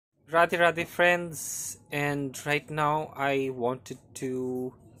Radhe Radhe friends, and right now I wanted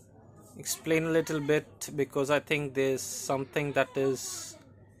to explain a little bit because I think there's something that is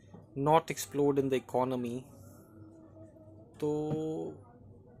not explored in the economy. So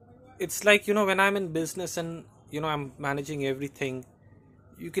it's like, when I'm in business and I'm managing everything,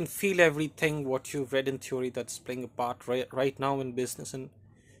 you can feel everything what you've read in theory that's playing a part right now in business. And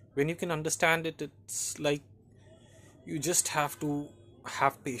when you can understand it, it's like you just have to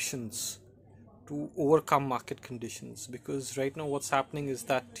have patience to overcome market conditions, because right now what's happening is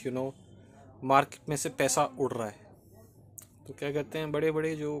that market में से पैसा उड़ रहा है. तो क्या करते हैं बड़े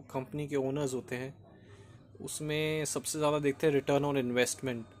बड़े जो कंपनी के ओनर्स होते हैं, उसमें सबसे ज़्यादा देखते हैं रिटर्न ऑन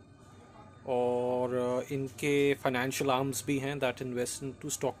इन्वेस्टमेंट. और इनके फाइनेंशियल आर्म्स भी हैं that invest in to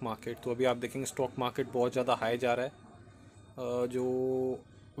stock market. तो अभी आप देखेंगे स्टॉक मार्केट बहुत ज़्यादा हाई जा रहा है. जो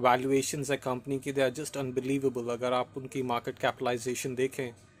वैल्यूएशंस है कंपनी की, दे आर जस्ट अनबिलीवेबल. अगर आप उनकी मार्केट कैपिटलाइजेशन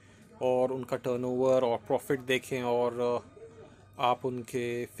देखें और उनका टर्नओवर और प्रॉफिट देखें और आप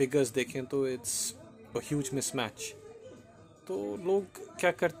उनके फिगर्स देखें तो इट्स अ ह्यूज मिसमैच. तो लोग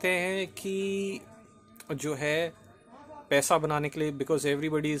क्या करते हैं कि जो है पैसा बनाने के लिए, because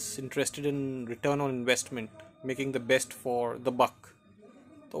everybody is interested in return on investment, making the best for the buck.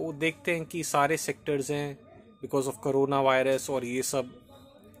 तो वो देखते हैं कि सारे सेक्टर्स हैं बिकॉज ऑफ कोरोना वायरस और ये सब,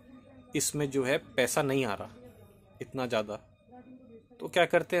 इसमें जो है पैसा नहीं आ रहा इतना ज़्यादा. तो क्या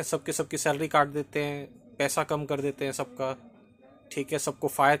करते हैं सबकी सैलरी काट देते हैं, पैसा कम कर देते हैं सबका. ठीक है, सबको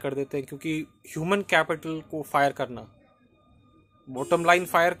फायर कर देते हैं, क्योंकि ह्यूमन कैपिटल को फायर करना, बॉटम लाइन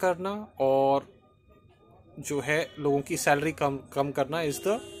फायर करना और जो है लोगों की सैलरी कम करना इज़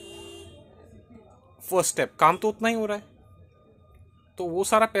द फर्स्ट स्टेप. काम तो उतना ही हो रहा है, तो वो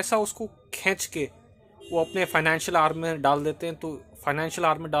सारा पैसा उसको खींच के वो अपने फाइनेंशियल आर्म में डाल देते हैं. तो फाइनेंशियल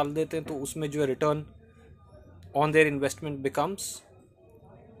आर्म में डाल देते हैं तो उसमें जो है return on their investment becomes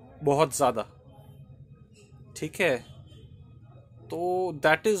बहुत ज़्यादा. ठीक है, तो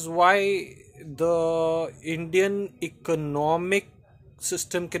that is why the Indian economic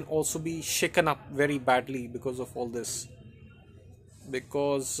system can also be shaken up very badly because of all this,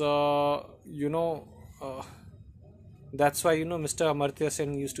 because that's why Mr. Amartya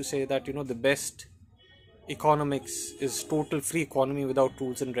Sen used to say that the best economics is total free economy without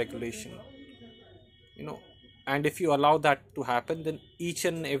rules and regulation. And if you allow that to happen, then each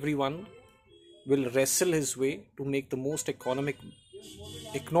and everyone will wrestle his way to make the most economic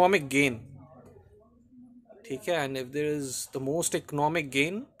gain. ठीक है, and if there is the most economic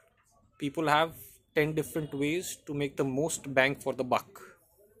gain, people have 10 different ways to make the most bang for the buck,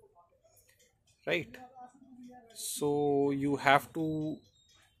 right? So you have to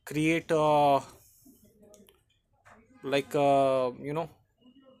create a like a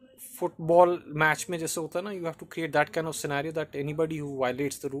football match में जैसे होता है ना, you have to create that kind of scenario that anybody who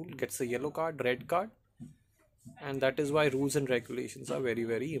violates the rule gets a yellow card, red card. And that is why rules and regulations are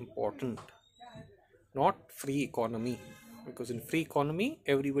very, very important. Not free economy, because in free economy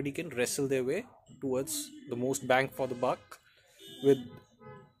everybody can wrestle their way towards the most bang for the buck with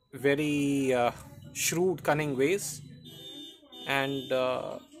very shrewd cunning ways. And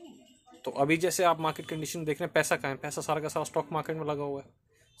तो अभी जैसे आप market condition देख रहे हैं, पैसा कहाँ है? पैसा सारा का सारा स्टॉक मार्केट में लगा हुआ है.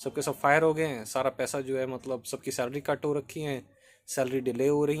 सबके सब फायर हो गए हैं, सारा पैसा जो है मतलब सबकी सैलरी कट हो रखी है, सैलरी डिले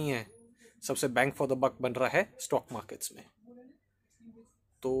हो रही हैं, सबसे बैंक फॉर द बक बन रहा है स्टॉक मार्केट्स में.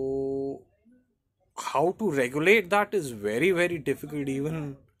 तो how to regulate that is very, very difficult.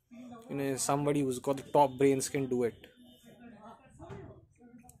 Even somebody who's got the top brains can do it.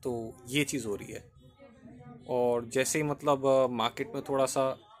 तो ये चीज़ हो रही है. और जैसे ही मतलब मार्केट में थोड़ा सा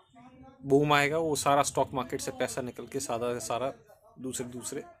बूम आएगा, वो सारा स्टॉक मार्केट से पैसा निकल के सारा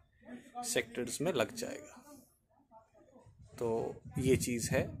दूसरे सेक्टर्स में लग जाएगा. तो ये चीज़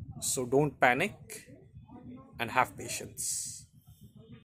है. So don't panic and have patience.